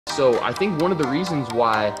So I think one of the reasons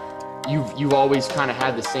why you've always kind of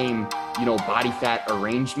had the same, body fat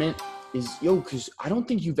arrangement is, because I don't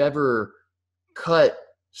think you've ever cut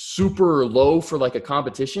super low for like a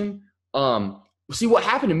competition. See, what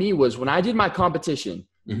happened to me was when I did my competition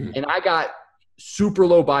and I got super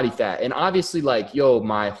low body fat, and obviously like,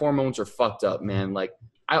 my hormones are fucked up, man. Like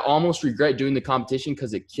I almost regret doing the competition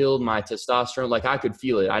because it killed my testosterone. Like I could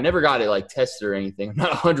feel it. I never got it like tested or anything. I'm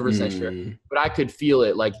not 100% sure, but I could feel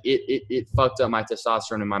it. Like it fucked up my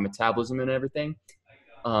testosterone and my metabolism and everything.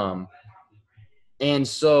 And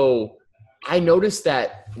so I noticed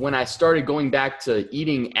that when I started going back to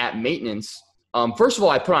eating at maintenance, first of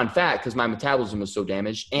all, I put on fat because my metabolism was so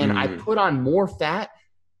damaged, and I put on more fat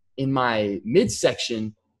in my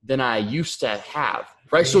midsection than I used to have,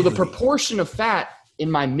 right? Really? So the proportion of fat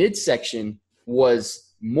in my midsection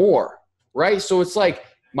was more, right? So it's like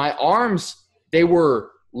my arms, they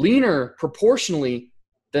were leaner proportionally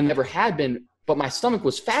than they ever had been, but my stomach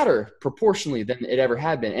was fatter proportionally than it ever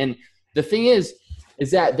had been. And the thing is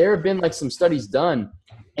that there have been like some studies done,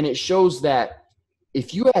 and it shows that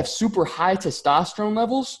if you have super high testosterone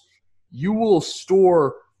levels, you will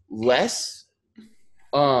store less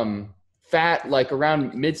fat like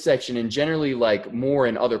around midsection and generally like more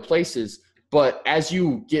in other places. But as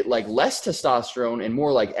you get like less testosterone and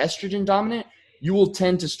more like estrogen dominant, you will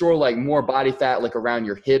tend to store like more body fat like around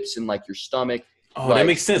your hips and like your stomach. Oh, like, that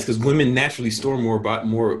makes sense because women naturally store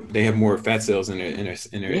more. They have more fat cells in those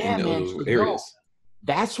areas.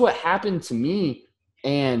 That's what happened to me,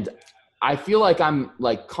 and I feel like I'm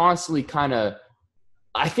like constantly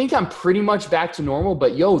I think I'm pretty much back to normal.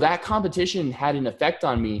 But that competition had an effect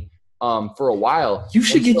on me for a while. You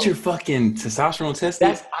should get your fucking testosterone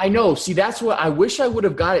tested. I know. See, that's what I wish I would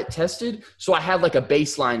have got it tested, so I had like a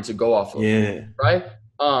baseline to go off of. Yeah. Right.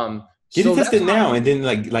 Get it tested now, and then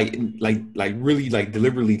like really like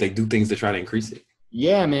deliberately like do things to try to increase it.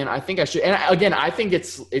 Yeah, man. I think I should. And again, I think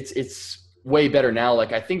it's way better now.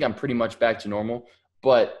 Like I think I'm pretty much back to normal,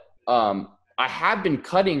 but I have been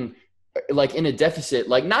cutting like in a deficit,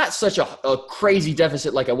 like not such a crazy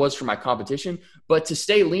deficit like I was for my competition, but to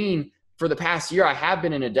stay lean for the past year, I have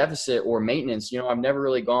been in a deficit or maintenance. I've never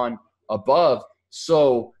really gone above.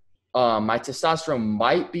 So my testosterone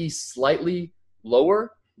might be slightly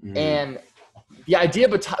lower. And the idea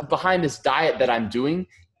behind this diet that I'm doing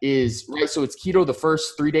is, right, so it's keto the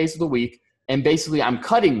first 3 days of the week, and basically I'm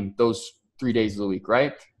cutting those 3 days of the week,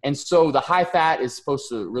 right? And so the high fat is supposed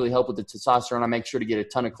to really help with the testosterone. I make sure to get a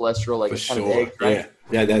ton of cholesterol, like a ton of eggs, right?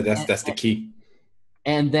 Yeah, that's the key.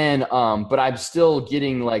 And then, but I'm still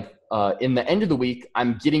getting like in the end of the week,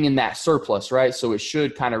 I'm getting in that surplus, right? So it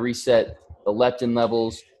should kind of reset the leptin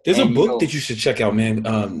levels. There's a book that you should check out, man.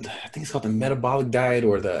 I think it's called the Metabolic Diet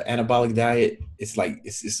or the Anabolic Diet. It's like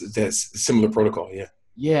it's that similar protocol, yeah.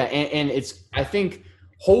 Yeah, and it's, I think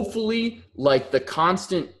hopefully like the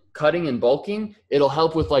constant cutting and bulking, it'll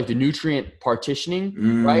help with like the nutrient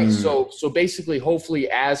partitioning, right? So basically, hopefully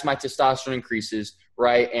as my testosterone increases,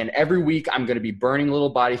 right, and every week I'm going to be burning a little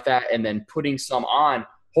body fat and then putting some on,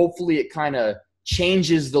 hopefully it kind of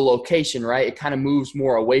changes the location, right? It kind of moves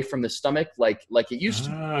more away from the stomach like it used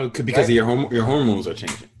to. Because of your hormones are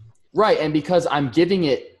changing. Right, and because I'm giving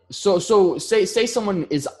it, so say someone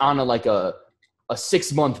is on a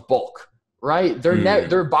 6-month bulk, right?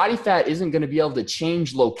 Their body fat isn't going to be able to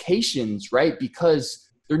change locations, right? Because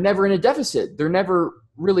they're never in a deficit. They're never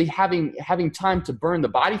really having time to burn the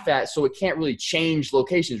body fat, so it can't really change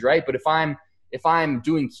locations, right? But if I'm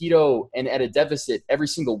doing keto and at a deficit every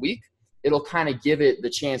single week, it'll kind of give it the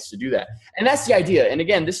chance to do that. And that's the idea. And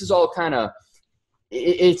again, this is all kind of,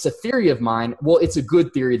 it's a theory of mine. Well, it's a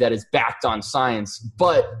good theory that is backed on science,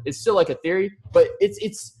 but it's still like a theory, but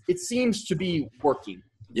it seems to be working.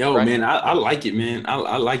 Yo, right? Man, I like it, man.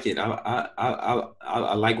 I like it.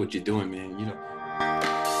 I like what you're doing, man.